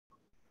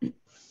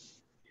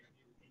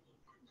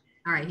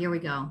All right, here we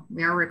go.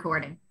 We are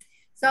recording.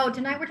 So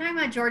tonight we're talking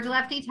about George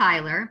Lefty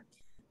Tyler.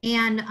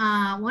 And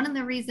one of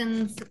the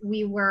reasons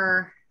we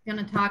were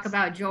going to talk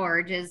about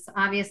George is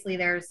obviously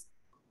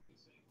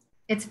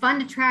it's fun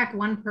to track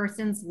one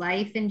person's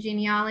life in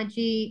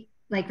genealogy,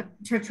 like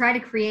to try to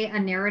create a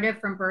narrative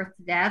from birth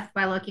to death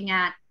by looking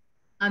at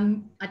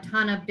a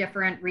ton of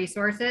different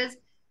resources.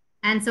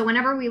 And so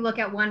whenever we look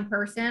at one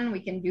person, we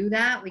can do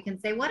that. We can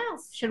say, what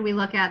else should we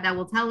look at that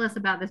will tell us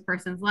about this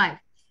person's life?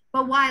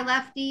 But why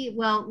Lefty?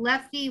 Well,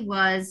 Lefty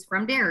was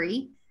from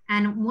Derry,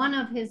 and one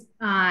of his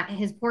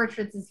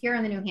portraits is here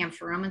in the New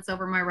Hampshire room. It's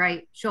over my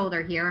right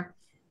shoulder here.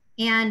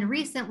 And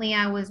recently,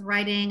 I was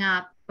writing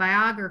up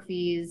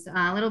biographies,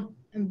 little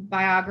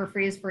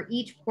biographies for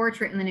each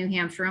portrait in the New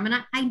Hampshire room, and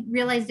I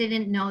realized I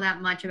didn't know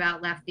that much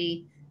about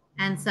Lefty.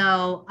 And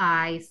so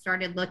I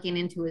started looking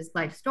into his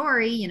life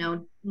story,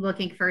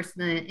 looking first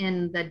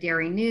in the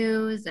Derry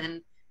News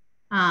and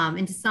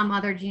into some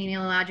other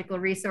genealogical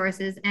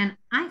resources. And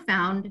I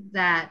found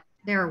that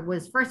there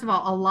was, first of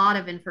all, a lot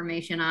of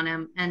information on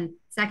him. And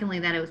secondly,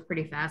 that it was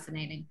pretty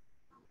fascinating.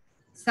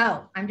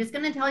 So I'm just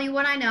going to tell you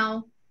what I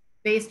know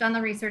based on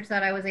the research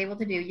that I was able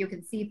to do. You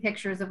can see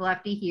pictures of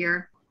Lefty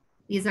here.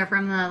 These are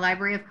from the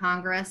Library of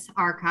Congress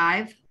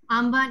archive.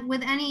 But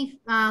with any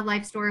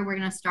life story, we're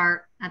going to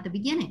start at the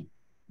beginning.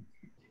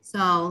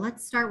 So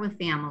let's start with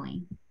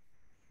family.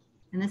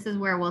 And this is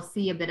where we'll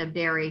see a bit of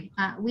Derry.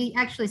 We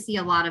actually see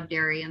a lot of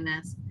Derry in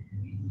this.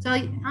 So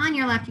on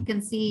your left, you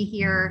can see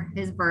here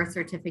his birth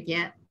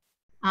certificate.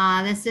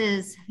 This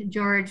is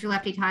George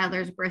Lefty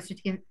Tyler's birth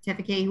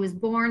certificate. He was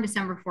born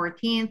December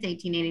 14th,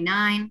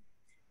 1889,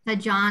 to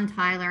John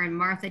Tyler and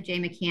Martha J.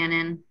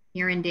 McCannon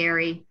here in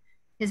Derry.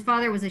 His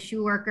father was a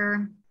shoe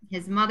worker.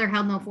 His mother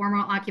held no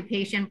formal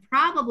occupation,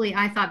 probably,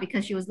 I thought,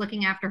 because she was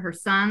looking after her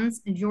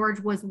sons. And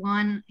George was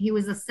he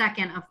was the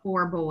second of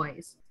four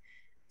boys.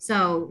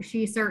 So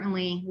she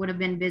certainly would have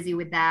been busy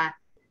with that.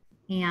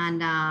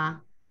 And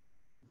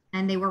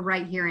they were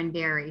right here in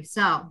Derry.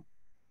 So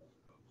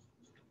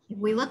if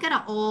we look at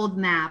an old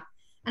map,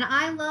 and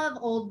I love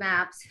old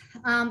maps,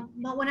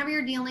 but whenever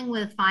you're dealing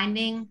with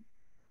finding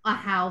a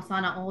house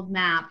on an old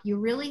map, you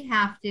really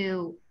have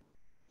to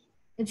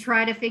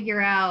try to figure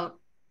out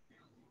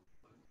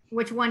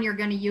which one you're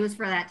going to use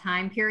for that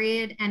time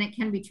period, and it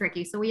can be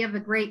tricky. So we have a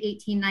great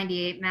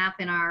 1898 map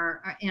in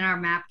our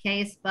map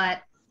case,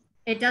 but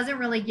it doesn't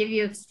really give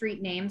you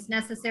street names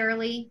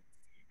necessarily.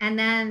 And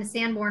then the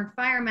Sanborn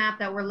Fire map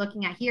that we're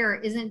looking at here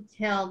isn't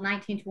till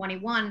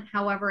 1921.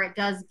 However, it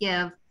does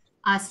give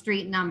us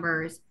street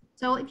numbers.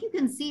 So if you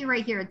can see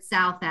right here, it's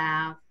South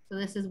Ave. So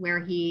this is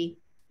where he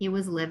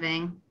was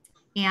living.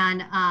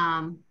 And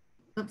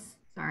oops,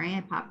 sorry,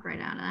 I popped right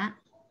out of that.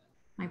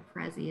 My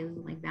Prezi is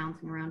like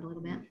bouncing around a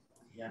little bit.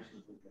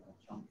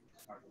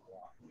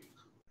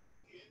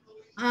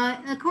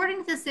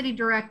 According to the city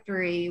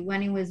directory,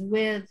 when he was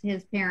with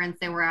his parents,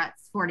 they were at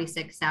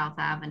 46 South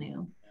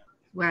Avenue,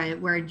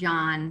 where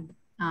John,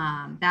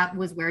 that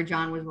was where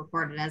John was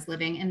recorded as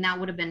living, and that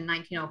would have been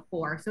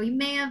 1904. So he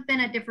may have been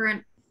at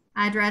different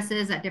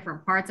addresses at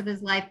different parts of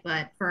his life,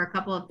 but for a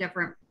couple of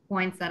different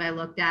points that I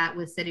looked at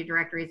with city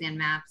directories and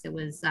maps, it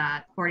was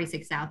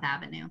 46 South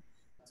Avenue.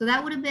 So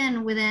that would have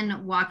been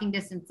within walking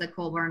distance of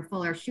Colburn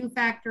Fuller Shoe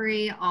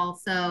Factory.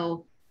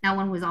 Also, that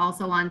one was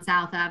also on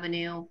South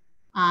Avenue.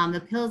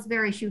 The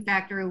Pillsbury Shoe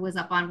Factory was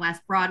up on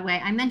West Broadway.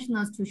 I mentioned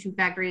those two shoe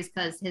factories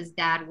because his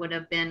dad would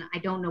have been, I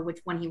don't know which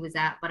one he was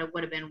at, but it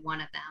would have been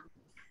one of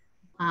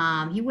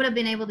them. He would have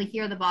been able to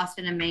hear the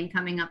Boston and Maine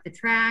coming up the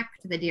track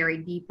to the Derry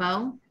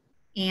Depot.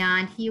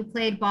 And he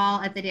played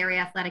ball at the Derry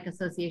Athletic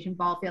Association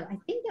ball field. I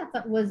think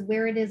that was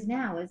where it is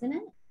now, isn't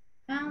it?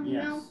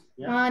 Yes.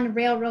 Yep. On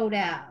Railroad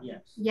Ave.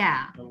 Yes.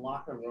 Yeah. The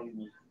locker room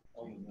was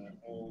over the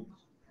old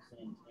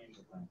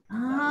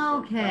Santander.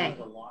 Okay.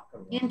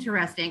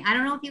 Interesting. I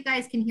don't know if you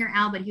guys can hear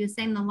Al, but he was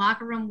saying the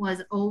locker room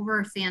was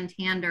over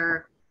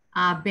Santander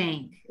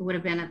Bank. It would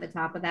have been at the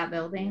top of that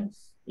building.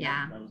 Yes.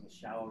 Yeah. That was the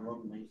shower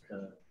room. They used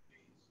to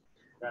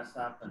dress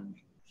up and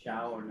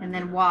shower and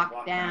then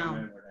walk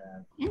down.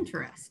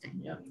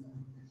 Interesting. Yep.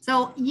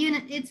 So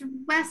it's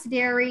West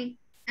Derry.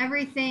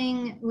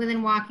 Everything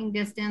within walking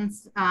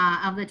distance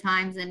of the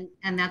times, and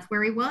that's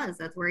where he was.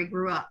 That's where he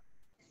grew up.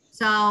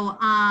 So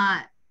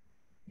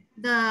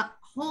the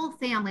whole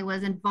family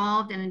was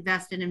involved and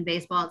invested in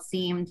baseball. It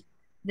seemed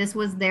this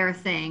was their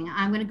thing.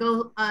 I'm going to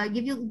go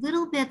give you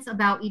little bits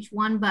about each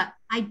one, but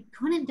I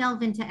couldn't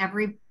delve into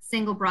every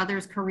single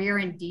brother's career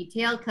in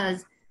detail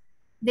because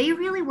they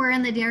really were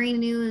in the Derry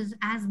News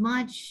as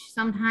much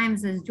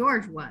sometimes as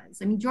George was.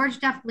 I mean, George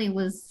definitely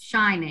was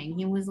shining.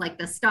 He was like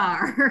the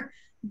star.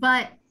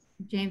 But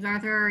James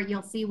Arthur,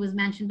 you'll see, was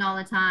mentioned all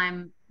the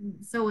time.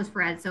 So was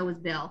Fred, so was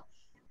Bill.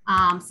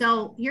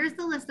 So here's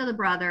the list of the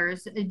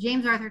brothers.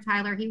 James Arthur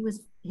Tyler, he was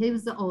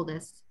the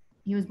oldest.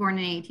 He was born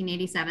in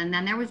 1887.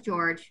 Then there was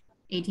George,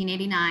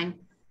 1889.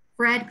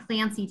 Fred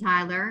Clancy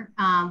Tyler,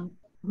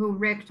 who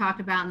Rick talked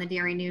about in the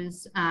Derry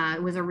News.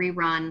 It was a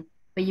rerun,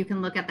 but you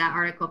can look at that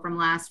article from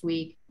last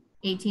week,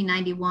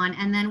 1891.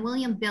 And then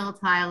William Bill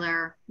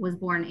Tyler was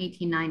born in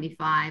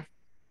 1895.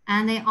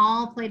 and they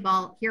all played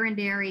ball here in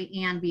Derry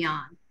and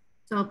beyond.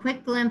 So a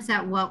quick glimpse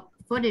at what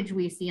footage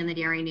we see in the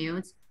Derry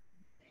News,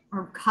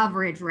 or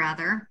coverage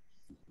rather.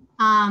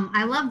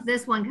 I love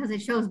this one because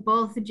it shows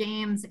both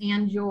James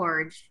and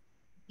George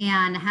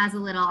and has a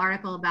little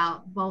article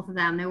about both of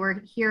them. They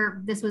were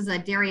here. This was a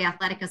Derry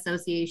Athletic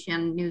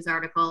Association news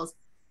articles.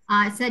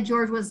 It said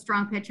George was a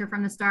strong pitcher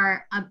from the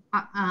start,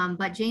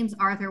 but James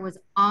Arthur was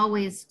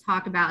always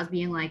talked about as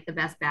being like the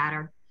best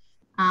batter.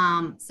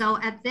 So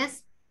at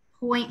this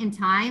point in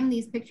time,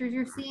 these pictures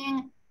you're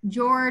seeing,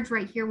 George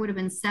right here would have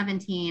been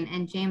 17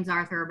 and James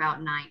Arthur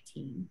about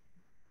 19.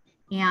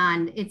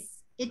 And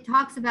it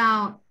talks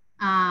about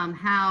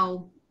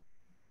how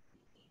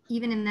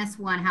even in this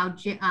one, how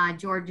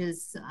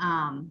George's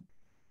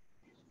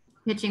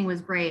pitching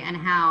was great and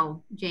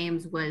how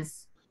James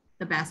was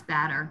the best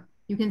batter.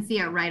 You can see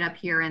it right up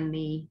here in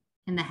the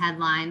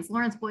headlines.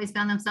 Lawrence boys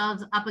found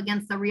themselves up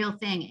against the real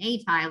thing.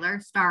 A. Tyler,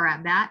 star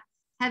at bat.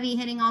 Heavy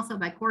hitting also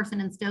by Corson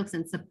and Stokes,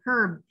 and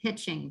superb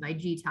pitching by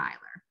G.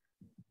 Tyler.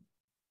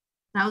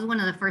 That was one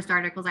of the first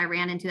articles I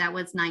ran into. That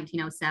was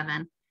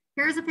 1907.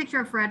 Here's a picture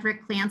of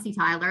Frederick Clancy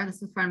Tyler.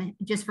 This is from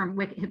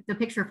the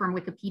picture from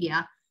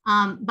Wikipedia.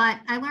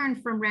 But I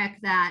learned from Rick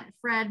that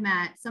Fred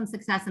met some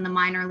success in the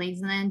minor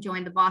leagues and then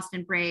joined the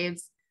Boston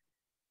Braves.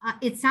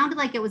 It sounded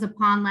like it was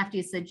upon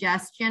Lefty's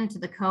suggestion to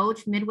the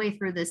coach midway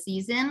through the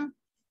season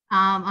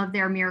of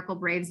their Miracle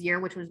Braves year,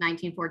 which was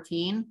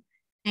 1914.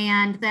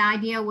 And the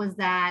idea was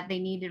that they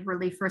needed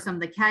relief for some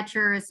of the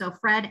catchers. So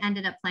Fred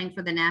ended up playing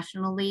for the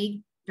National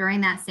League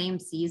during that same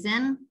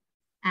season.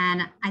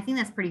 And I think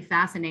that's pretty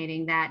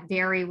fascinating that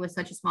Derry was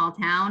such a small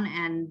town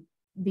and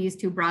these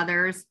two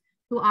brothers,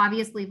 who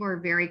obviously were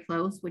very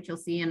close, which you'll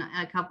see in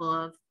a couple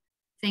of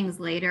things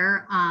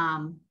later,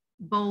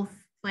 both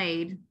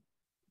played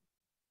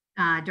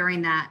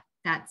during that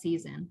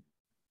season.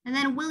 And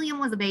then William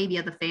was a baby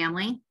of the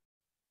family,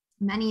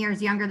 many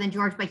years younger than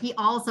George, but he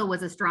also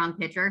was a strong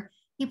pitcher.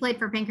 He played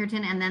for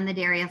Pinkerton and then the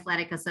Derry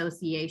Athletic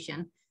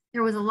Association.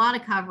 There was a lot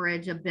of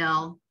coverage of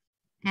Bill,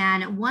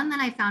 and one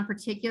that I found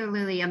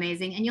particularly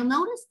amazing, and you'll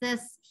notice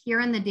this here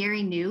in the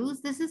Derry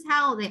News, this is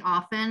how they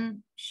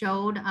often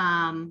showed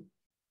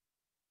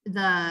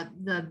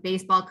the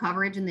baseball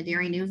coverage in the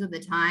Derry News of the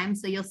time.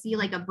 So you'll see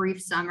like a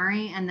brief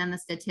summary and then the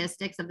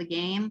statistics of the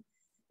game,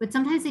 but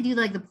sometimes they do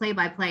like the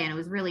play-by-play, and it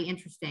was really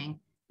interesting.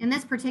 In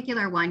this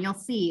particular one, you'll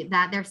see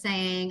that they're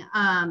saying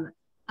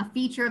a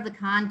feature of the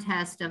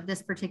contest of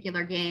this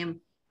particular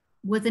game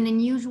was an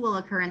unusual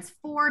occurrence.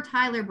 4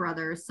 Tyler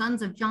brothers,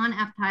 sons of John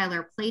F.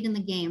 Tyler, played in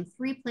the game.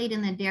 3 played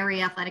in the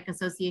Derry Athletic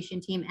Association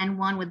team, and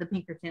 1 with the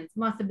Pinkertons.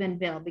 Must have been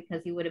Bill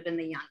because he would have been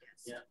the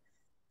youngest. Yeah.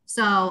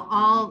 So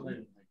all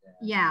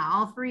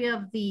 3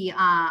 of the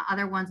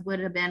other ones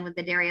would have been with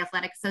the Derry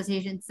Athletic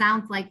Association.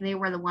 Sounds like they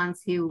were the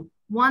ones who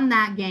won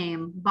that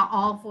game, but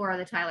all 4 of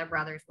the Tyler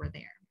brothers were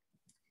there.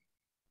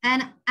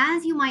 And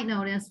as you might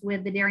notice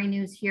with the Derry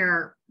News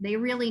here, they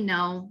really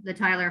know the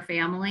Tyler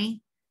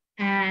family,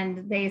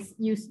 and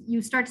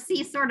you start to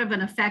see sort of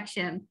an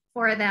affection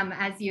for them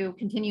as you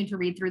continue to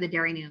read through the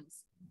Derry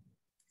News.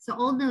 So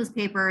old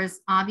newspapers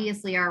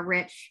obviously are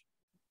rich,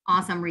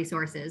 awesome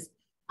resources.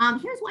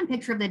 Here's one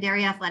picture of the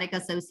Derry Athletic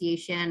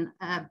Association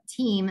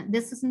team.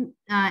 This is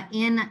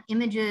in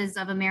Images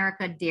of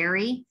America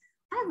Derry.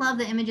 I love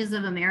the Images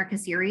of America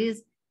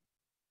series.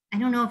 I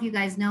don't know if you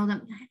guys know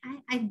them.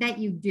 I bet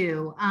you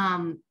do.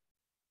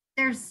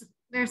 There's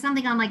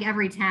something on like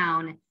every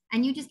town,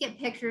 and you just get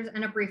pictures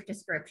and a brief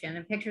description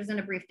and pictures and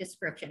a brief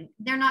description.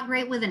 They're not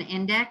great with an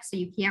index, so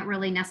you can't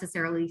really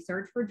necessarily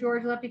search for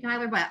George Lefty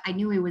Tyler, but I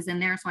knew he was in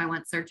there, so I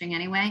went searching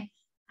anyway.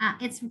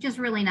 It's just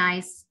really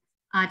nice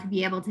to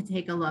be able to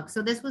take a look.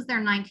 So this was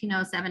their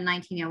 1907,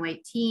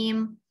 1908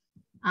 team.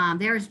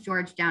 There's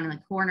George down in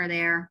the corner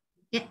there.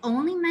 It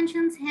only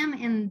mentions him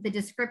in the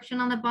description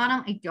on the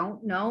bottom. I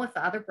don't know if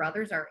the other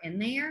brothers are in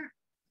there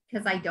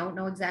because I don't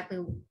know exactly,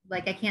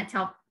 like I can't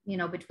tell,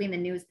 between the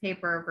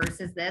newspaper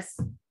versus this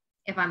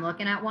if I'm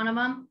looking at one of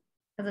them,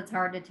 because it's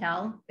hard to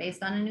tell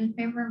based on a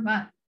newspaper,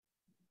 but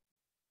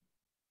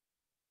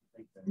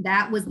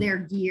that was their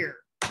gear.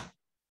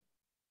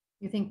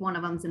 You think one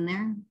of them's in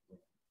there?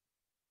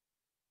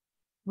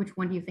 Which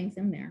one do you think's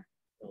in there?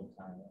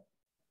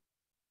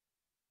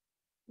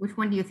 Which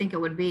one do you think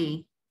it would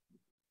be?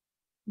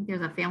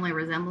 There's a family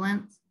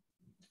resemblance,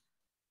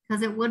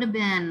 because it would have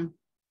been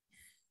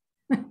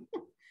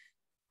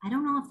I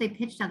don't know if they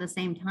pitched at the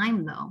same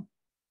time though.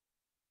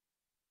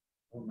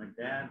 Well, my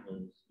dad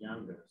was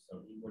younger, so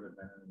he would have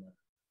been in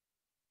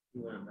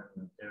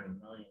the Derry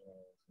Millionaires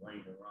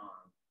later on.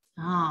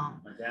 Oh,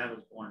 my dad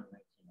was born in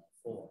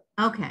 1904.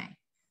 Okay,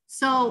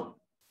 so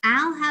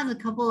Al has a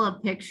couple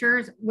of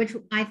pictures which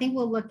I think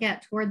we'll look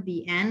at toward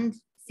the end,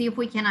 see if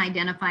we can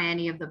identify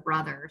any of the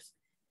brothers,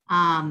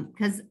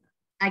 because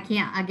I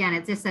can't, again,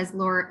 it just says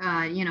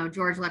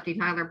George Lefty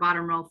Tyler,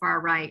 bottom row, far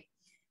right.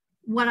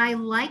 What I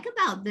like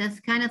about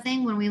this kind of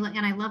thing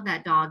and I love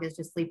that dog is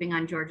just sleeping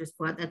on George's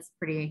foot. That's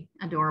pretty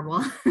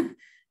adorable.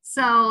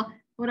 So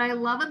what I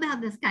love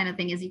about this kind of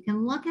thing is you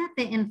can look at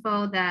the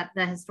info that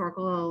the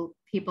historical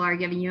people are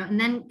giving you and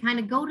then kind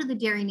of go to the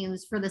Derry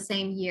News for the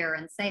same year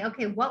and say,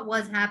 okay, what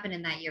was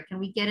happening that year? Can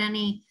we get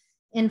any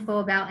info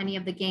about any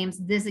of the games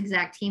this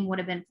exact team would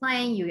have been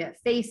playing? You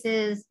get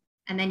faces,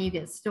 and then you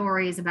get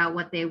stories about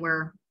what they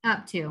were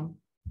up to.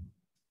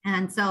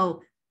 And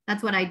so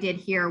that's what I did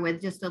here with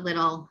just a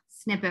little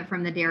snippet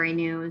from the Derry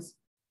News.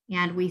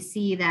 And we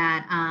see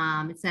that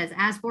it says,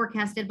 as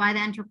forecasted by the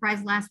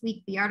Enterprise last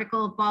week, the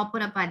article of ball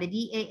put up by the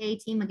DAA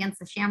team against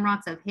the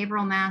Shamrocks of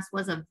Haverhill, Mass.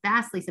 was of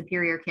vastly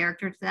superior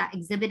character to that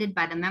exhibited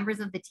by the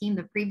members of the team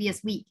the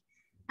previous week.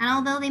 And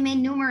although they made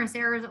numerous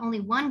errors, only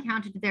one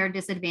counted to their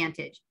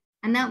disadvantage.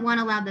 And that one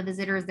allowed the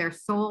visitors their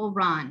sole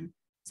run.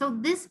 So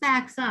this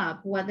backs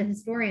up what the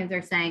historians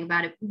are saying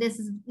about it. This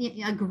is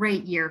a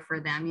great year for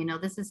them. You know,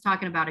 this is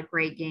talking about a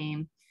great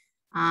game.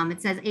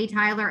 It says A.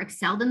 Tyler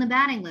excelled in the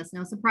batting list.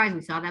 No surprise, we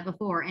saw that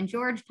before. And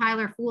George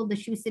Tyler fooled the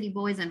Shoe City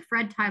boys, and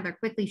Fred Tyler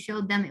quickly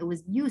showed them it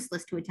was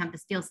useless to attempt to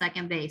steal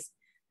second base.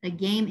 The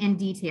game in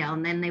detail,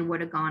 and then they would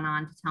have gone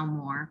on to tell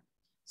more.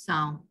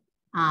 So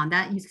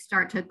that you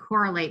start to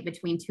correlate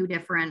between two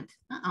different,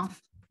 can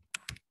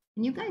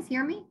you guys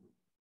hear me?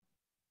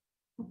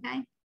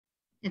 Okay.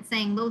 It's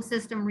saying low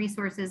system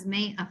resources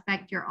may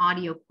affect your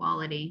audio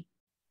quality.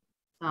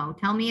 So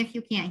tell me if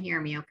you can't hear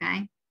me,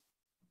 okay?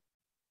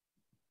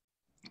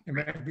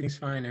 Everything's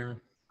fine,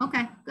 Aaron.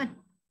 Okay, good.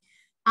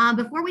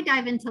 Before we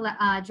dive into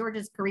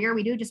George's career,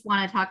 we do just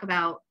want to talk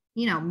about,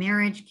 you know,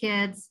 marriage,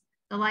 kids,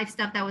 the life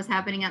stuff that was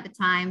happening at the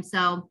time.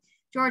 So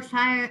George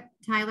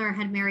Tyler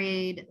had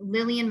married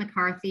Lillian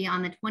McCarthy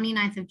on the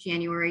 29th of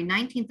January,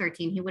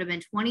 1913. He would have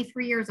been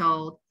 23 years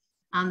old.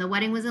 The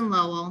wedding was in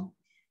Lowell.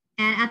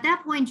 And at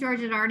that point,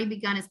 George had already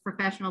begun his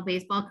professional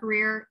baseball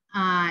career.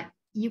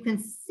 You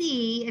can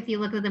see, if you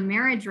look at the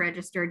marriage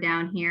register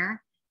down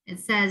here, it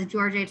says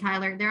George A.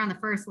 Tyler, there on the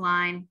first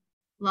line,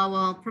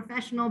 Lowell,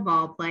 professional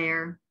ball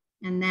player.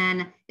 And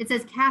then it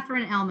says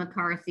Catherine L.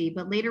 McCarthy,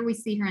 but later we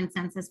see her in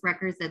census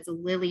records, that's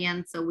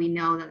Lillian. So we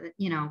know that,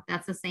 you know,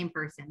 that's the same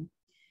person.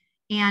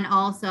 And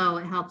also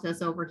it helps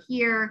us over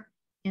here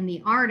in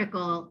the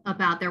article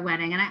about their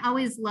wedding. And I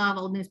always love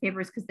old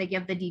newspapers because they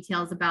give the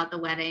details about the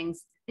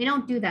weddings. They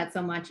don't do that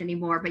so much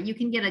anymore, but you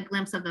can get a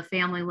glimpse of the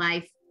family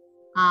life.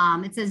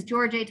 It says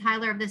George A.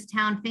 Tyler of this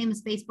town,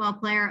 famous baseball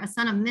player, a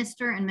son of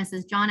Mr. and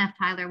Mrs. John F.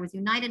 Tyler, was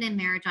united in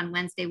marriage on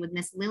Wednesday with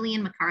Miss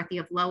Lillian McCarthy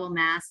of Lowell,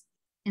 Mass.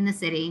 in the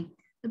city.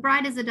 The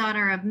bride is a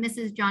daughter of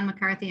Mrs. John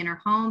McCarthy, and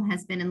her home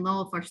has been in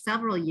Lowell for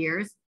several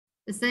years.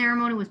 The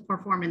ceremony was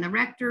performed in the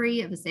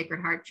rectory of the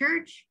Sacred Heart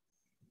Church.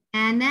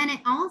 And then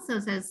it also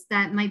says,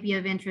 that might be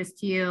of interest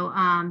to you,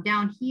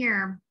 down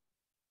here,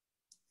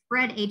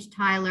 Fred H.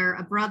 Tyler,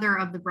 a brother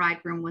of the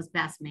bridegroom, was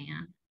best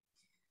man.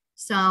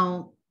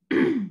 So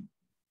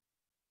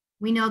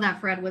we know that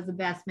Fred was the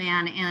best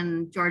man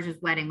in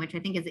George's wedding, which I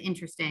think is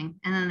interesting.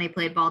 And then they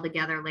played ball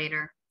together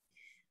later.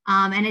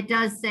 And it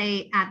does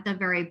say at the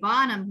very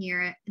bottom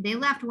here, they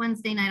left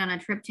Wednesday night on a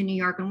trip to New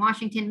York and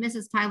Washington.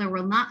 Mrs. Tyler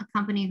will not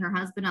accompany her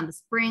husband on the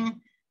spring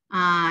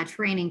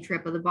training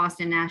trip of the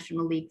Boston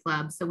National League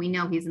Club. So we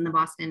know he's in the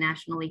Boston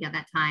National League at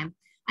that time.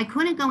 I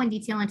couldn't go in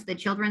detail into the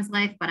children's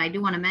life, but I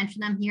do want to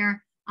mention them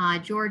here.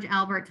 George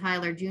Albert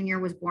Tyler Jr.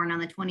 was born on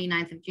the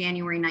 29th of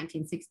January,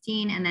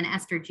 1916. And then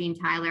Esther Jean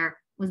Tyler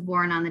was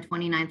born on the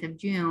 29th of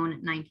June,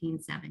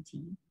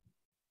 1917.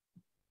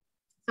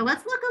 So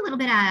let's look a little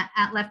bit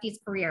at Lefty's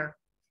career.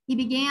 He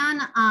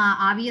began,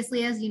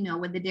 obviously, as you know,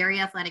 with the Derry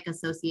Athletic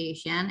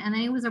Association, and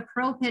then he was a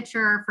pro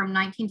pitcher from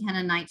 1910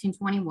 to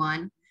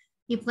 1921.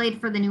 He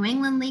played for the New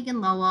England League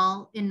in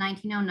Lowell in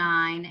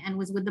 1909 and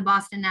was with the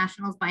Boston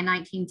Nationals by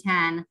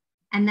 1910.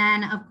 And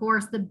then, of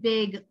course, the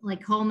big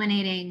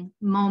culminating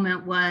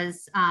moment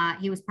was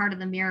he was part of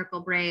the Miracle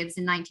Braves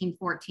in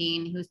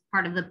 1914. He was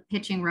part of the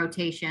pitching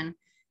rotation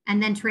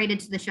and then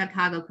traded to the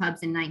Chicago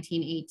Cubs in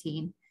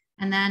 1918.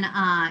 And then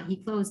he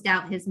closed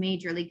out his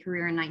major league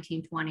career in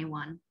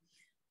 1921.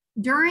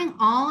 During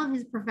all of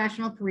his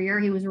professional career,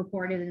 he was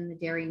reported in the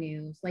Derry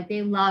News. Like,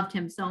 they loved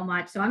him so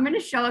much. So I'm going to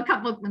show a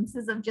couple of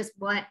glimpses of just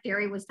what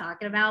Derry was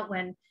talking about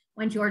when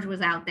George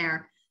was out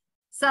there.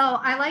 So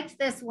I liked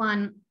this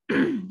one.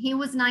 He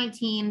was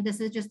 19. This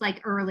is just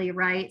like early,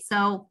 right?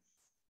 So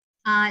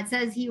it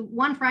says he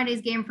won Friday's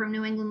game from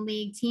New England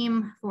League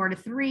team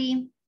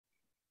 4-3.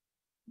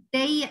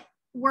 They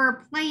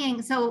were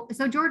playing. So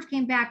George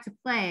came back to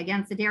play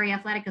against the Derry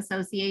Athletic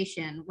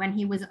Association when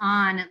he was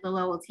on the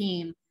Lowell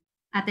team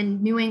at the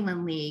New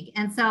England League.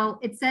 And so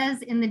it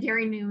says in the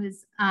Derry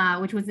News,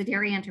 which was the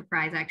Derry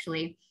Enterprise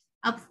actually,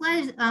 a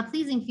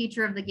pleasing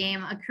feature of the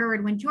game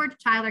occurred when George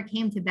Tyler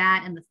came to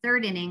bat in the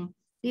third inning.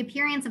 The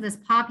appearance of this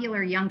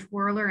popular young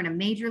twirler in a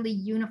major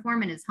league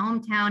uniform in his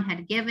hometown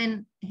had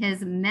given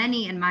his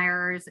many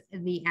admirers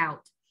the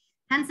out.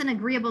 Hence, an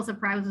agreeable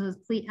surprise was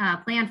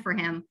planned for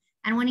him.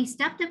 And when he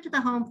stepped up to the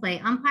home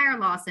plate, umpire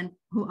Lawson,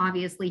 who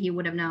obviously he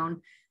would have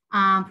known,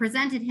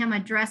 presented him a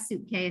dress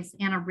suitcase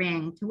and a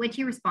ring, to which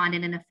he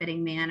responded in a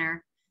fitting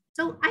manner.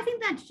 So I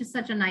think that's just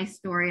such a nice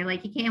story.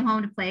 Like, he came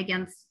home to play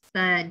against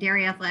the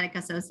Derry Athletic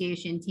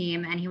Association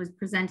team, and he was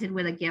presented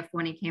with a gift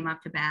when he came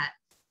up to bat.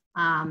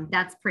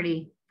 That's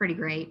pretty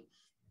great.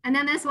 And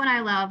then this one I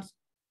loved.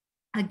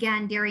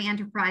 Again, Derry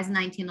Enterprise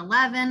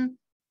 1911.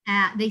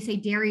 They say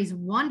Derry's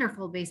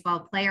wonderful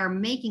baseball player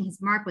making his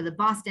mark with the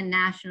Boston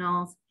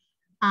Nationals.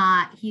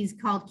 He's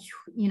called,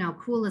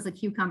 cool as a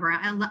cucumber.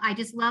 I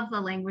just love the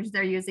language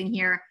they're using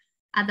here.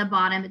 At the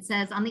bottom, it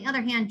says, on the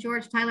other hand,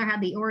 George Tyler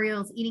had the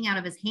Orioles eating out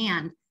of his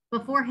hand.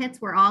 But 4 hits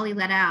were all he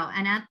let out,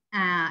 and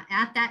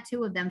at that,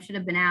 2 of them should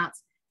have been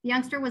outs. The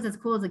youngster was as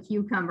cool as a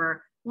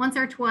cucumber. Once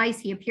or twice,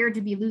 he appeared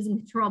to be losing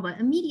control, but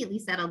immediately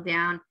settled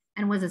down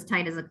and was as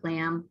tight as a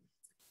clam.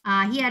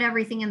 He had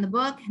everything in the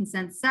book and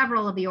sent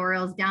several of the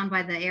Orioles down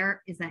by the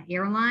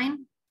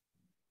airline?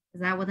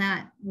 Is that what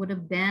that would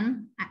have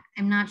been?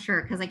 I'm not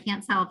sure, because I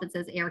can't tell if it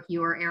says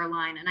aircue or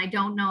airline, and I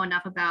don't know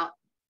enough about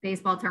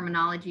baseball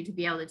terminology to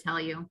be able to tell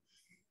you.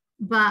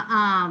 But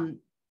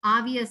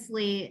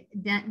obviously,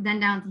 then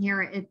down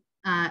here, it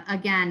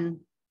again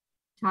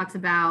talks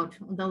about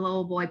the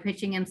little boy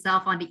pitching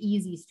himself onto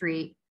Easy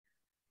Street.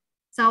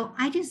 So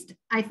I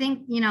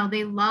think,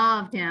 they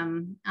loved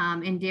him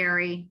in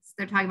Derry. So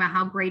they're talking about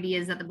how great he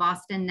is at the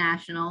Boston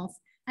Nationals.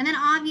 And then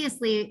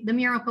obviously the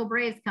Miracle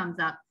Braves comes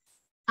up.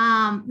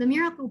 The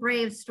Miracle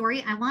Braves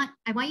story, I want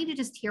you to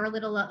just hear a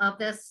little of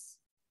this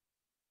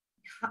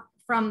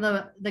from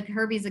the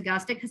Kirby's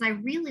Augusta, because I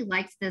really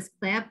liked this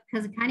clip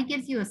because it kind of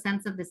gives you a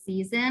sense of the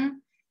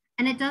season,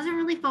 and it doesn't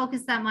really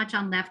focus that much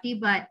on Lefty,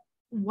 but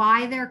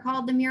why they're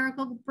called the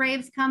Miracle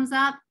Braves comes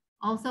up.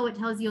 Also, it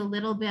tells you a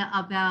little bit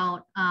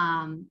about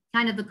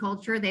kind of the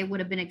culture they would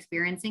have been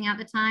experiencing at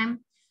the time.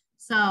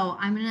 So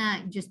I'm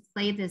gonna just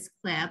play this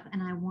clip,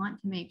 and I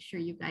want to make sure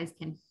you guys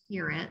can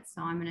hear it.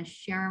 So I'm gonna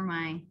share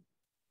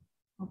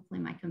hopefully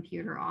my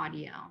computer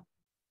audio.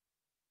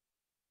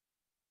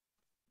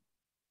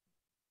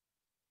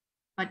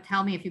 But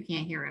tell me if you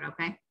can't hear it,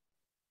 okay?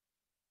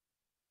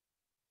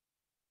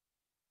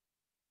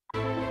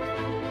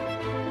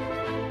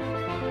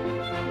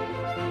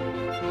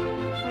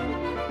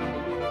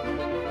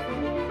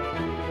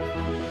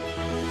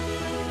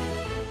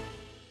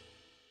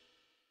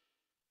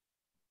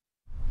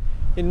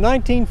 In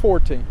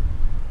 1914,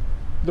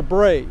 the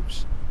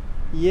Braves,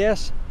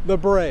 yes, the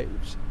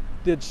Braves,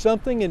 did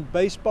something in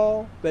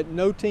baseball that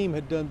no team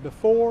had done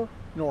before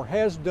nor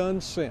has done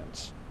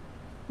since.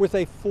 With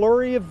a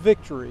flurry of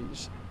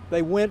victories,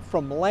 they went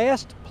from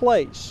last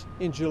place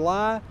in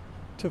July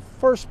to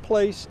first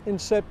place in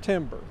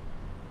September.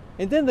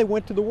 And then they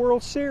went to the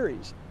World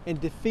Series and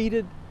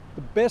defeated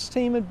the best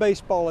team in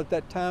baseball at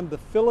that time, the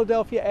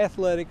Philadelphia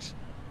Athletics,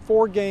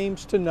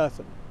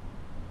 4-0.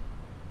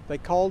 They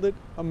called it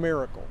a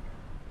miracle.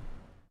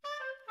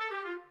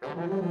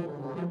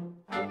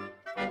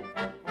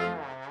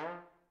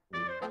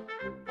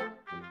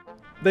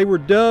 They were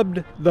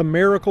dubbed the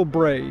Miracle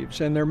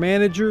Braves, and their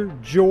manager,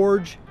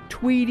 George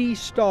Tweedy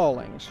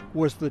Stallings,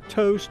 was the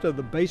toast of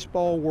the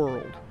baseball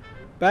world.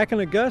 Back in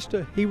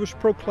Augusta, he was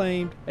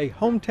proclaimed a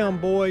hometown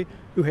boy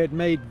who had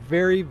made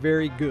very,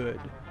 very good.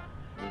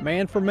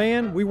 Man for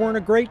man, we weren't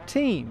a great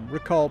team,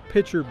 recalled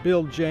pitcher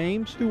Bill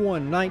James, who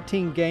won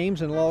 19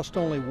 games and lost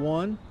only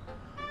 1.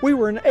 We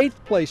were an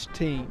 8th place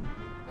team,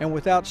 and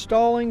without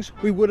Stallings,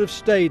 we would have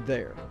stayed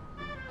there.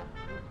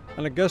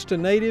 An Augusta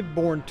native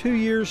born 2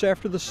 years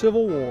after the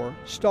Civil War,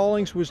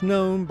 Stallings was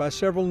known by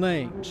several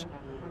names.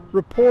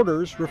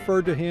 Reporters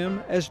referred to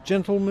him as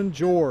Gentleman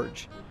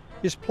George.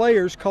 His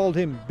players called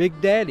him Big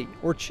Daddy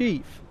or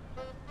Chief.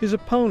 His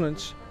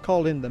opponents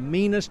called him the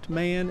meanest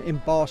man in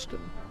Boston.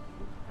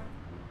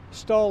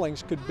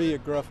 Stallings could be a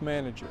gruff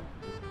manager.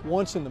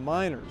 Once in the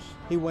minors,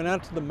 he went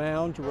out to the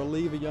mound to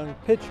relieve a young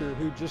pitcher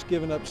who'd just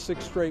given up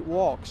 6 straight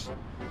walks.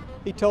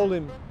 He told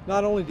him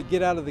not only to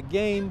get out of the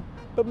game,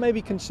 but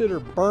maybe consider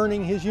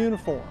burning his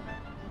uniform.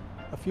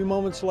 A few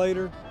moments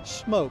later,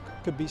 smoke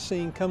could be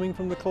seen coming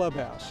from the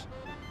clubhouse,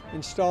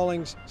 and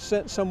Stallings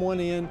sent someone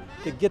in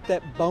to get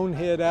that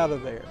bonehead out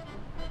of there.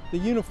 The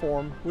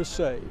uniform was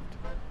saved.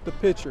 The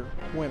pitcher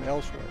went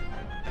elsewhere.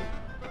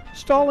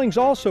 Stallings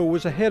also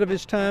was ahead of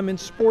his time in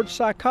sports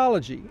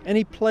psychology, and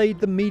he played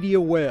the media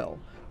well.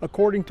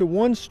 According to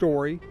one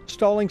story,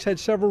 Stallings had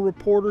several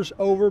reporters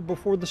over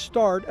before the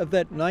start of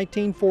that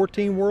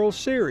 1914 World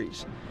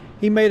Series.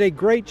 He made a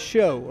great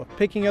show of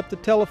picking up the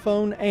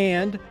telephone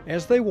and,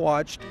 as they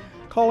watched,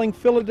 calling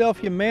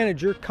Philadelphia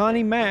manager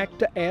Connie Mack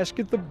to ask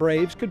if the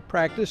Braves could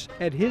practice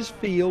at his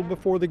field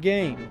before the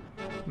game.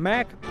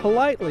 Mack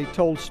politely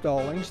told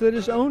Stallings that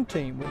his own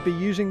team would be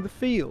using the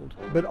field,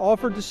 but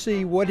offered to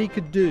see what he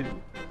could do.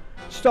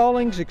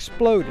 Stallings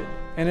exploded,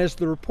 and as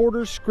the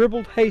reporters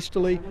scribbled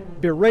hastily,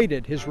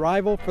 berated his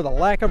rival for the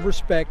lack of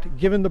respect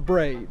given the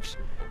Braves.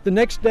 The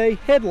next day,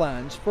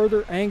 headlines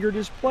further angered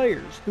his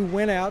players, who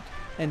went out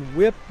and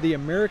whipped the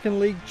American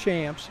League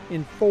champs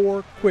in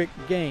 4 quick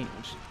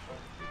games.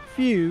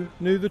 Few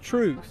knew the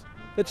truth,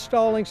 that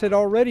Stallings had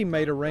already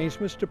made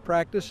arrangements to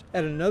practice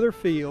at another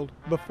field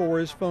before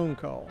his phone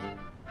call.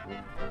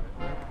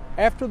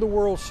 After the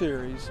World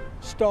Series,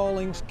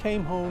 Stallings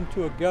came home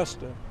to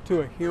Augusta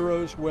to a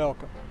hero's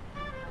welcome.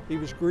 He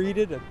was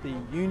greeted at the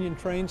Union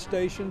train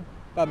station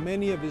by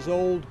many of his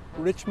old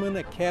Richmond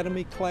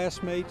Academy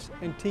classmates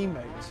and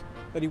teammates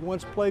that he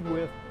once played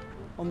with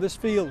on this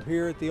field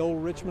here at the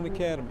old Richmond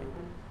Academy.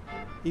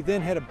 He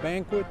then had a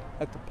banquet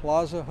at the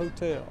Plaza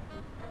Hotel.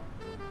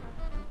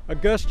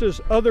 Augusta's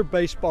other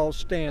baseball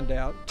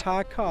standout,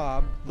 Ty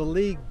Cobb, the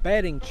league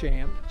batting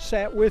champ,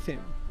 sat with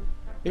him.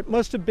 It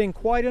must have been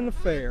quite an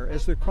affair.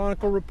 As the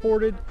Chronicle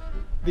reported,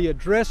 the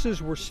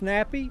addresses were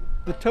snappy,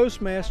 the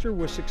toastmaster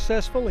was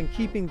successful in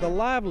keeping the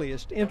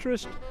liveliest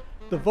interest,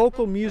 the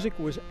vocal music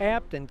was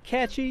apt and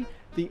catchy,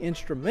 the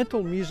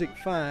instrumental music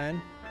fine,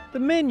 the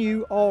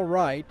menu all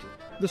right,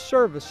 the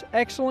service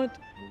excellent,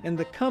 and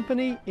the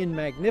company in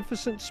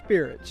magnificent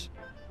spirits.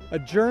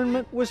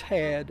 Adjournment was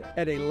had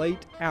at a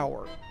late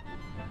hour.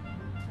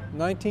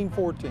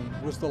 1914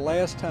 was the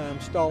last time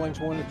Stallings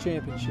won a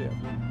championship,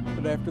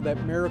 but after that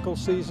miracle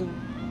season,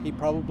 he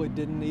probably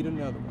didn't need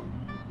another one.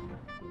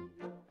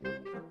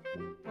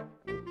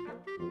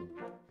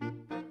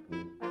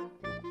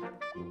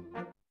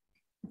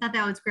 I thought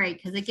that was great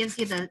because it gives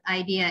you the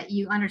idea,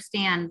 you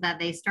understand that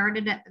they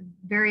started at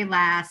very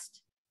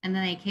last and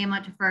then they came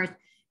up to first.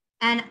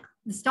 And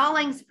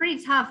Stallings,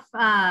 pretty tough,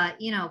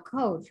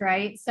 coach,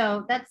 right?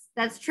 So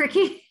that's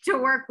tricky to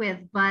work with,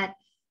 but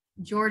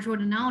George would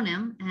have known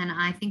him. And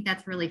I think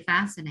that's really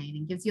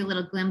fascinating. Gives you a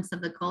little glimpse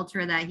of the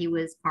culture that he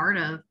was part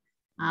of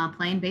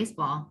playing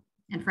baseball.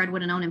 And Fred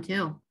would have known him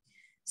too.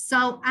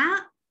 So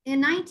in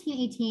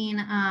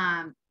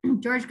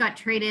 1918, George got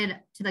traded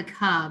to the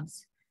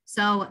Cubs.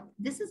 So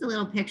this is a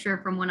little picture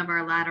from one of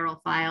our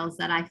lateral files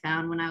that I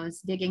found when I was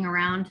digging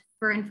around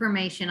for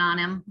information on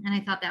him. And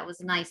I thought that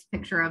was a nice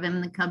picture of him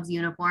in the Cubs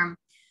uniform.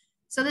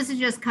 So this is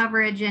just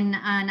coverage in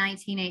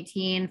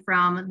 1918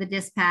 from the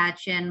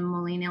Dispatch in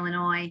Moline,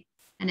 Illinois.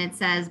 And it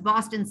says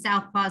Boston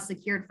Southpaws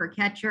secured for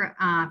catcher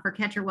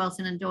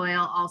Wilson and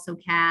Doyle, also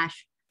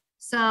cash.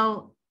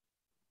 So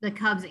the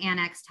Cubs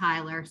annexed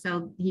Tyler.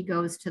 So he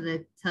goes to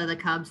the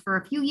Cubs for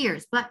a few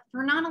years, but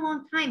for not a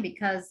long time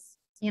because,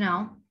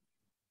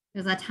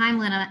 there was a time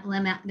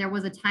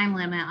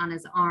limit on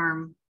his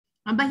arm,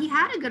 but he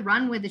had a good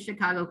run with the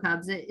Chicago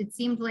Cubs. It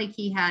seemed like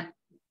he had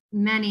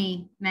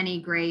many, many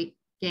great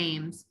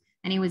games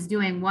and he was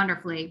doing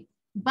wonderfully,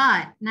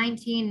 but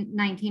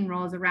 1919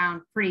 rolls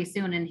around pretty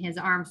soon and his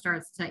arm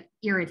starts to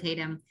irritate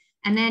him.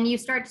 And then you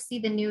start to see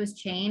the news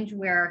change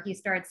where he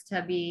starts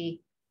to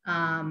be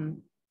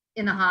in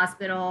the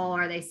hospital,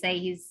 or they say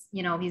he's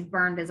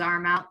burned his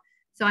arm out.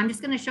 So I'm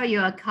just going to show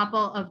you a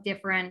couple of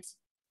different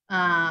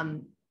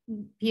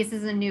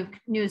pieces of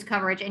news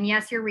coverage. And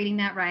yes, you're reading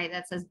that right.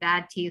 That says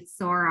bad teeth,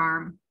 sore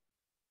arm.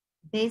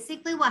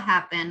 Basically what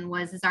happened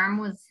was his arm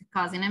was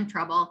causing him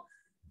trouble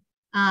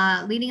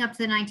leading up to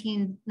the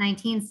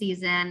 1919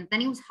 season.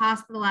 Then he was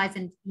hospitalized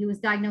and he was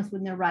diagnosed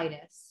with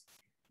neuritis.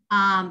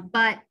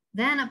 But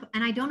then,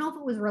 and I don't know if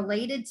it was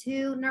related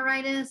to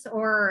neuritis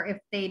or if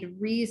they'd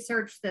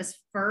researched this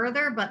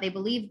further, but they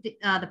believed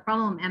the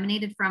problem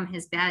emanated from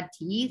his bad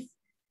teeth.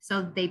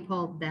 So they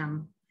pulled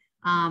them.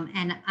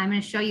 And I'm going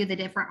to show you the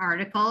different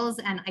articles,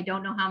 and I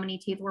don't know how many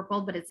teeth were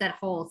pulled, but it said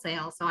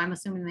wholesale. So I'm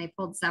assuming they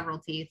pulled several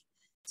teeth.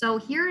 So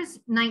here's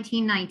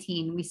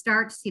 1919. We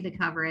start to see the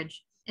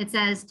coverage. It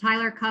says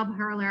Tyler Cub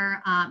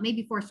hurler may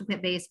be forced to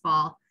quit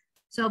baseball.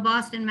 So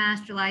Boston,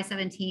 Mass, July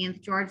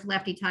 17th, George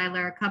Lefty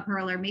Tyler, Cub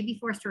hurler, may be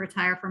forced to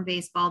retire from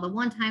baseball. The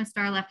one-time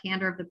star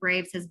left-hander of the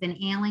Braves has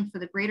been ailing for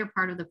the greater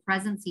part of the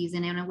present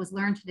season, and it was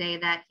learned today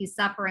that he's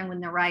suffering with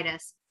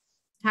neuritis.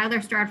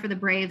 Tyler starred for the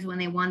Braves when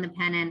they won the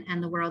pennant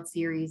and the World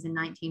Series in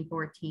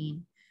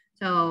 1914.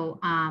 So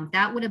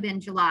that would have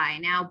been July.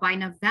 Now by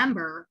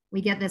November,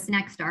 we get this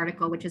next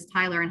article, which is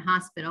Tyler in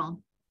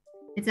hospital.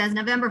 It says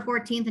November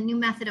 14th, a new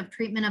method of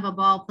treatment of a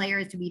ball player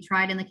is to be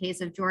tried in the case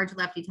of George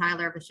Lefty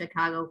Tyler of the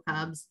Chicago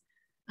Cubs.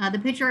 The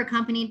pitcher,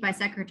 accompanied by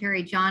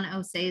Secretary John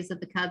O'Says of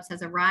the Cubs,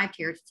 has arrived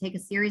here to take a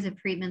series of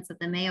treatments at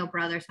the Mayo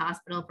Brothers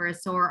Hospital for a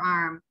sore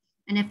arm.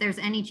 And if there's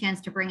any chance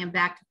to bring him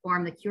back to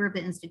form, the cure of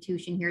the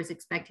institution here is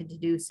expected to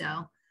do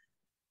so.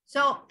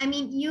 So, I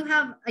mean, you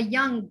have a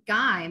young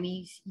guy. I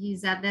mean,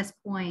 he's at this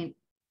point,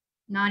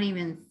 not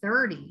even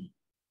 30.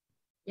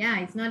 Yeah,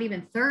 he's not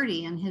even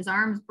 30 and his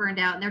arm's burned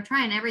out, and they're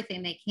trying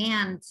everything they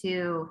can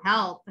to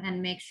help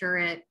and make sure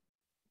he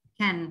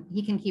can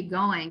keep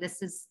going.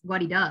 This is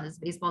what he does.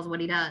 Baseball is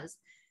what he does.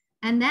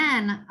 And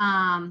then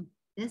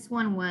this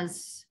one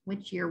was,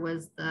 which year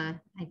was I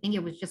think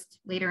it was just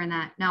later in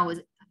that. No, it was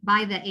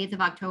by the 8th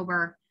of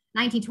October,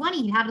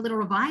 1920, he had a little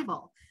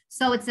revival.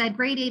 So it said,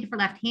 grade 8 for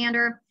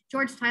left-hander.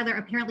 George Tyler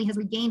apparently has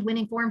regained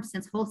winning form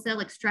since wholesale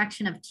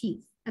extraction of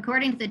teeth.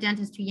 According to the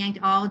dentist who yanked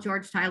all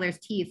George Tyler's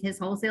teeth, his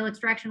wholesale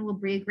extraction will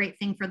be a great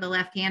thing for the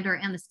left-hander,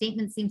 and the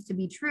statement seems to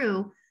be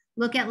true.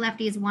 Look at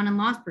Lefty's won and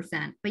loss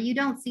percent, but you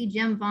don't see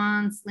Jim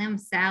Vaughn, Slim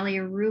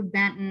Sally, Rube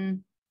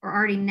Benton, or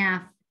Artie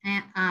Neff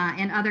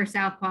and other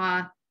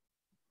Southpaws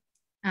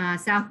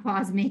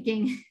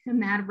making a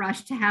mad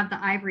rush to have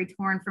the ivory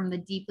torn from the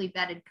deeply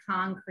bedded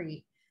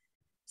concrete.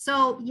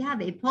 So yeah,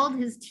 they pulled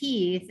his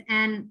teeth,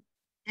 and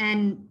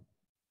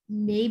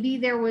maybe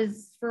there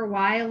was, for a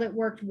while it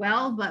worked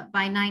well, but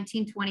by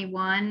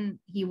 1921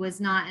 he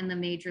was not in the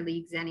major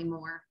leagues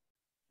anymore.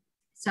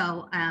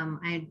 So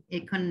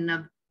it couldn't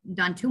have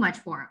done too much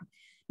for him.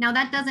 Now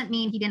that doesn't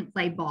mean he didn't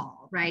play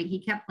ball, right? He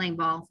kept playing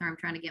ball. So I'm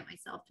trying to get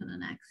myself to the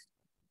next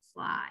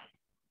slide.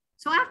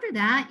 So after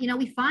that,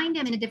 we find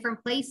him in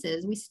different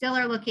places. We still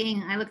are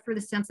looking. I look through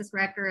the census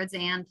records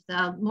and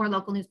the more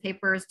local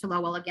newspapers to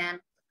Lowell again.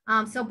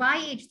 So by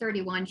age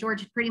 31, George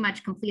had pretty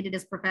much completed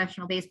his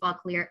professional baseball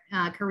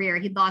career.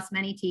 He'd lost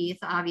many teeth,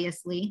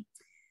 obviously.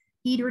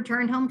 He'd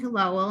returned home to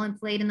Lowell and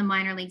played in the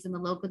minor leagues in the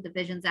local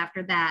divisions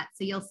after that.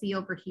 So you'll see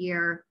over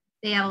here,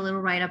 they have a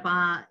little write-up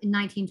in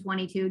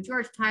 1922.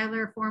 George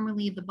Tyler,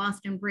 formerly of the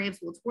Boston Braves,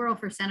 will twirl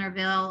for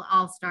Centerville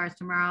All-Stars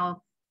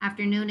tomorrow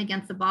afternoon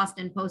against the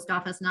Boston Post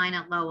Office 9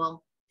 at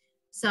Lowell.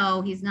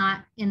 So he's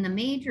not in the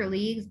major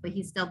leagues, but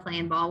he's still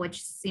playing ball,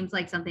 which seems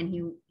like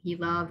something he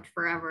loved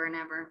forever and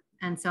ever.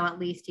 And so at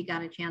least he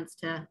got a chance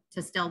to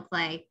still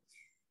play.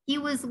 He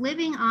was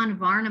living on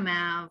Varnum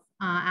Ave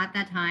at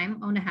that time,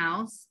 owned a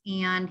house,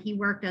 and he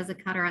worked as a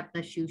cutter at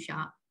the shoe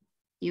shop.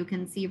 You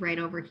can see right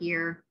over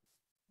here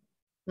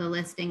the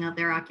listing of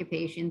their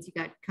occupations. You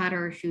got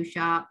cutter, shoe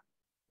shop,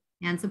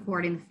 and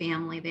supporting the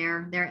family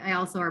there. They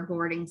also are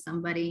boarding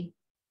somebody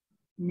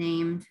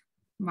named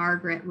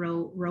Margaret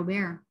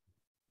Robert,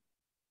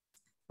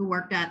 who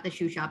worked at the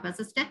shoe shop as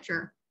a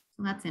stitcher.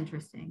 So that's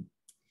interesting.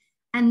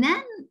 And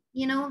then,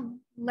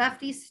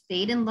 Lefty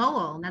stayed in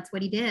Lowell, and that's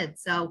what he did.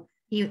 So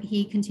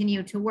he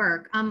continued to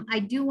work. I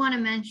do want to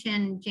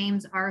mention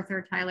James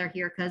Arthur Tyler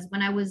here, because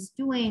when I was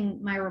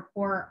doing my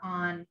report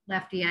on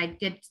Lefty, I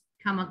did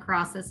come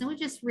across this. It was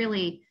just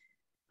really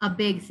a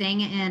big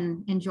thing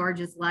in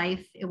George's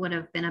life. It would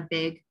have been a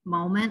big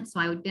moment, so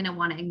I didn't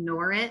want to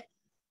ignore it.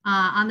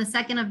 On the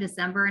 2nd of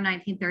December,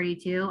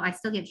 1932, I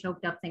still get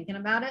choked up thinking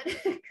about it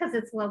because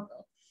it's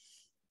local.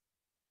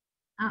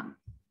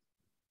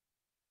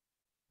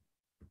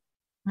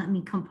 Let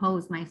me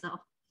compose myself.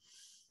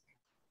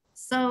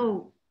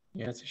 So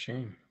Yeah, it's a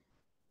shame.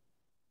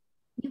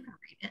 you can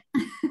read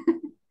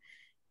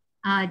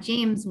it.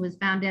 James was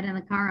found dead in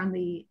the car on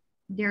the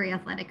Derry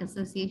Athletic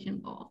Association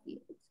ball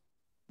field.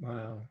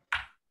 Wow.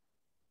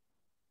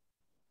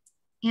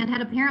 And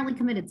had apparently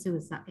committed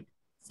suicide.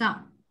 So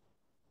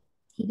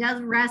he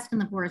does rest in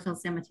the Forest Hill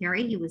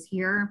Cemetery. He was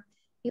here.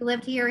 He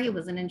lived here. He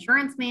was an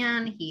insurance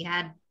man. He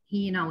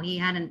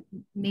hadn't,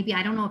 maybe,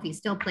 I don't know if he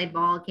still played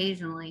ball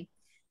occasionally,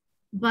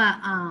 but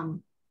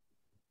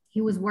he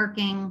was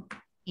working,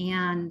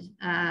 and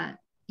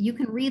you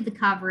can read the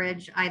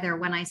coverage either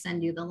when I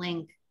send you the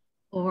link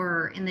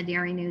or in the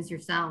Derry News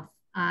yourself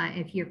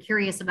if you're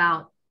curious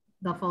about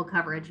the full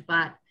coverage.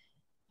 But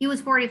he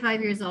was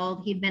 45 years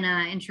old. He'd been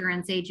an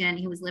insurance agent.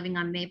 He was living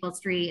on Maple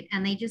Street,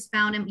 and they just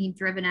found him. He'd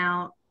driven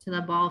out to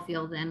the ball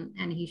field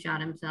and he shot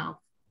himself.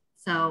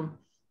 So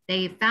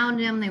they found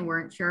him. They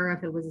weren't sure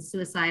if it was a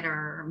suicide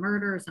or a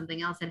murder or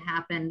something else had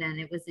happened, and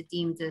it was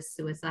deemed as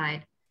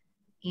suicide.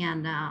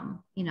 And,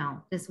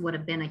 this would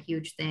have been a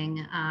huge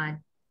thing.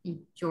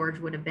 George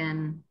would have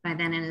been by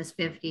then in his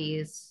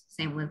 50s,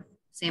 same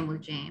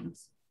with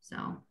James.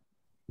 So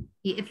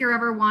if you're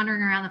ever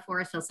wandering around the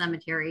Forest Hill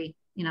Cemetery,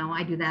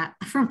 I do that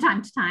from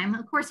time to time.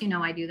 Of course,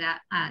 I do that.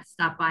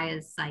 Stop by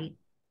his site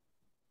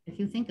if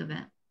you think of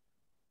it.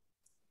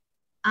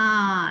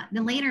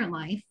 The later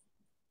life,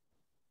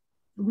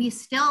 we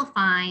still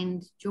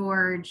find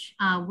George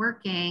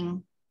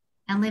working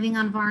and living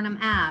on Varnum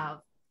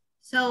Ave.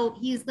 So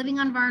he's living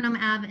on Varnum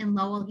Ave in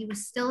Lowell. He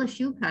was still a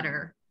shoe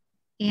cutter.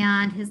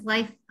 And his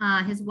wife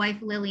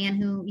Lillian,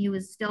 who he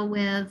was still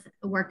with,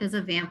 worked as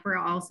a vamper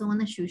also in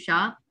the shoe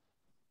shop.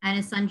 And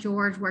his son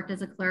George worked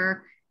as a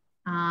clerk,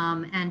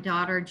 and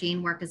daughter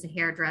Jean worked as a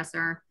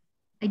hairdresser.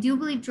 I do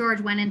believe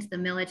George went into the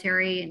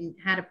military and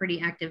had a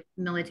pretty active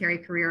military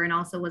career, and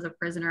also was a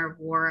prisoner of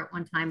war at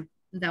one time.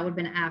 That would have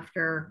been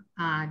after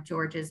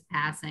George's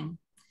passing.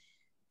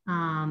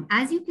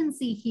 As you can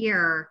see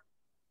here,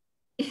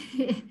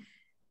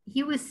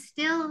 he was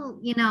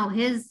still,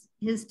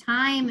 his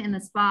time in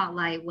the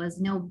spotlight was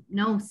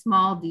no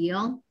small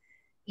deal.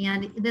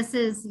 And this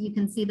is, you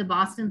can see the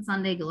Boston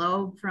Sunday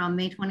Globe from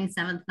May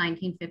 27th,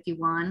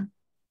 1951.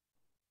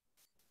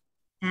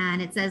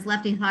 And it says,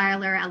 Lefty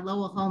Tyler at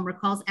Lowell home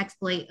recalls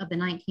exploit of the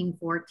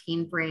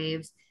 1914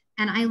 Braves.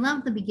 And I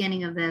love the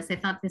beginning of this. I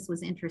thought this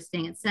was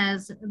interesting. It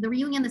says, the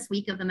reunion this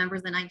week of the members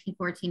of the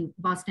 1914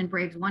 Boston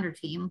Braves Wonder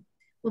Team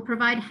will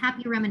provide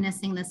happy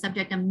reminiscing. The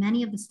subject of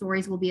many of the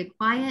stories will be a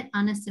quiet,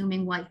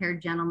 unassuming,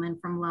 white-haired gentleman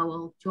from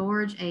Lowell,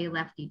 George A.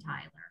 Lefty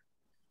Tyler.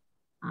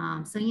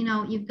 So,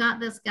 you've got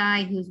this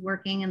guy who's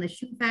working in the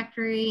shoe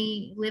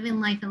factory,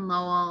 living life in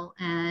Lowell,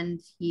 and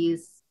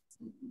he's,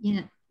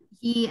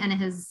 he and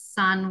his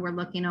son were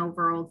looking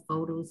over old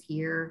photos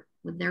here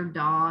with their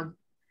dog,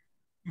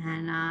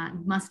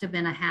 and must have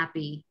been a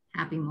happy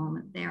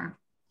moment there.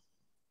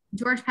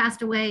 George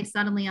passed away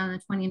suddenly on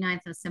the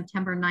 29th of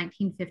September,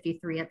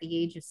 1953 at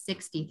the age of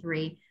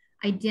 63.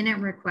 I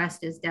didn't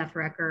request his death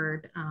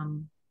record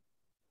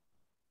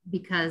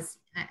because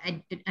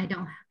I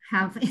don't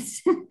have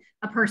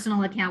a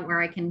personal account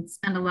where I can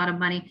spend a lot of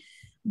money.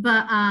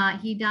 But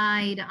he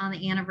died on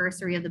the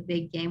anniversary of the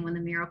big game when the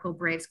Miracle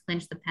Braves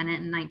clinched the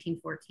pennant in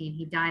 1914.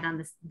 He died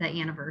on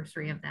the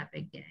anniversary of that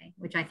big day,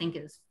 which I think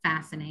is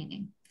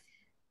fascinating.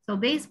 So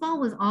baseball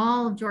was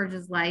all of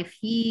George's life.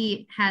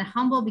 He had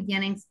humble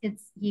beginnings.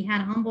 He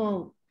had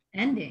humble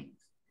endings,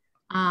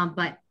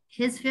 but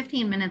his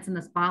 15 minutes in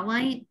the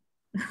spotlight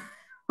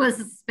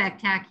was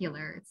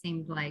spectacular. It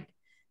seemed like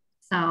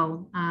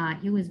so.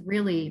 He was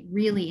really,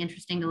 really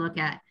interesting to look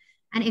at.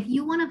 And if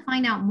you want to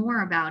find out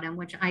more about him,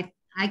 which I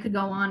could go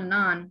on and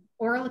on,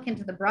 or look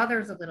into the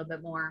brothers a little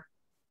bit more,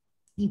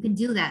 you can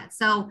do that.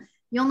 So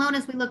you'll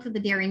notice we looked at the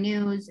Derry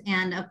News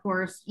and of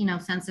course, you know,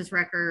 census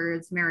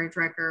records, marriage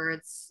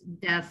records,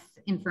 death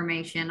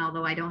information,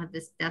 although I don't have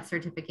this death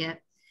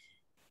certificate.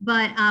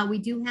 But we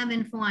do have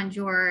info on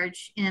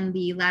George in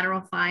the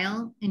lateral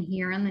file and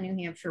here in the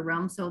New Hampshire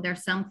room. So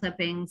there's some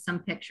clippings, some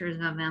pictures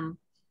of him,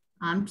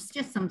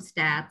 just some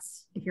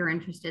stats if you're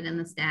interested in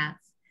the stats.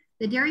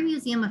 The Derry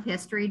Museum of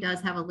History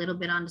does have a little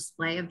bit on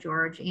display of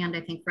George and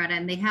I think Freda,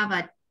 and they have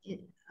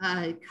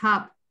a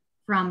cup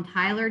from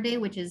Tyler Day,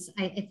 which is,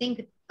 I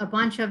think a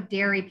bunch of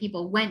Derry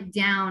people went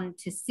down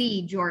to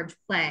see George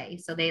play.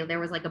 So there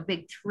was like a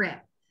big trip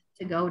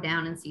to go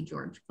down and see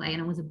George play,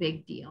 and it was a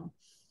big deal.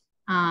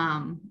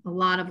 A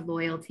lot of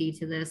loyalty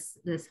to this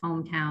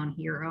hometown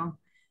hero.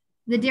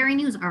 The Derry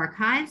News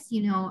archives,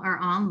 you know,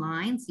 are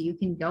online, so you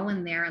can go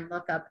in there and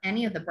look up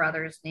any of the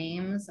brothers'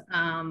 names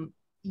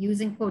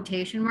using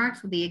quotation marks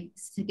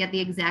to get the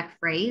exact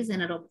phrase,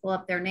 and it'll pull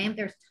up their name.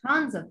 There's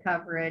tons of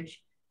coverage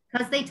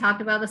because they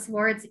talked about the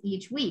sports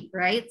each week,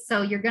 right?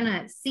 So you're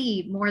gonna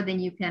see more than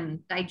you can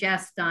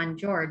digest on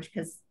George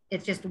because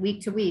it's just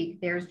week to week.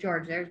 There's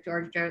George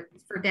for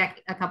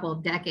a couple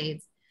of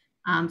decades.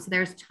 So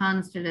there's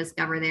tons to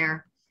discover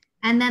there.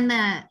 And then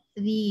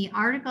the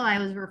article I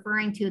was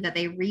referring to that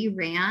they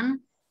reran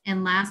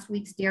in last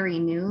week's Derry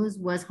News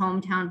was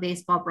Hometown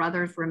Baseball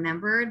Brothers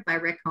Remembered by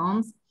Rick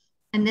Holmes.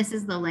 And this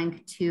is the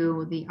link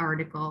to the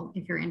article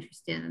if you're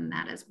interested in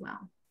that as well.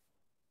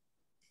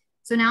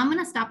 So now I'm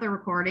going to stop the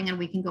recording and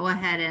we can go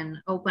ahead and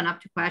open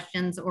up to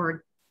questions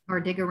or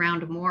dig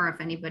around more if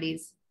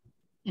anybody's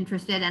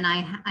interested. And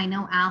I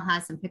know Al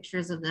has some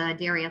pictures of the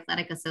Derry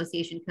Athletic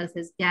Association because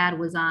his dad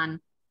was on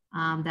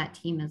that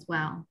team as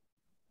well.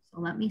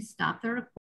 So let me stop the recording.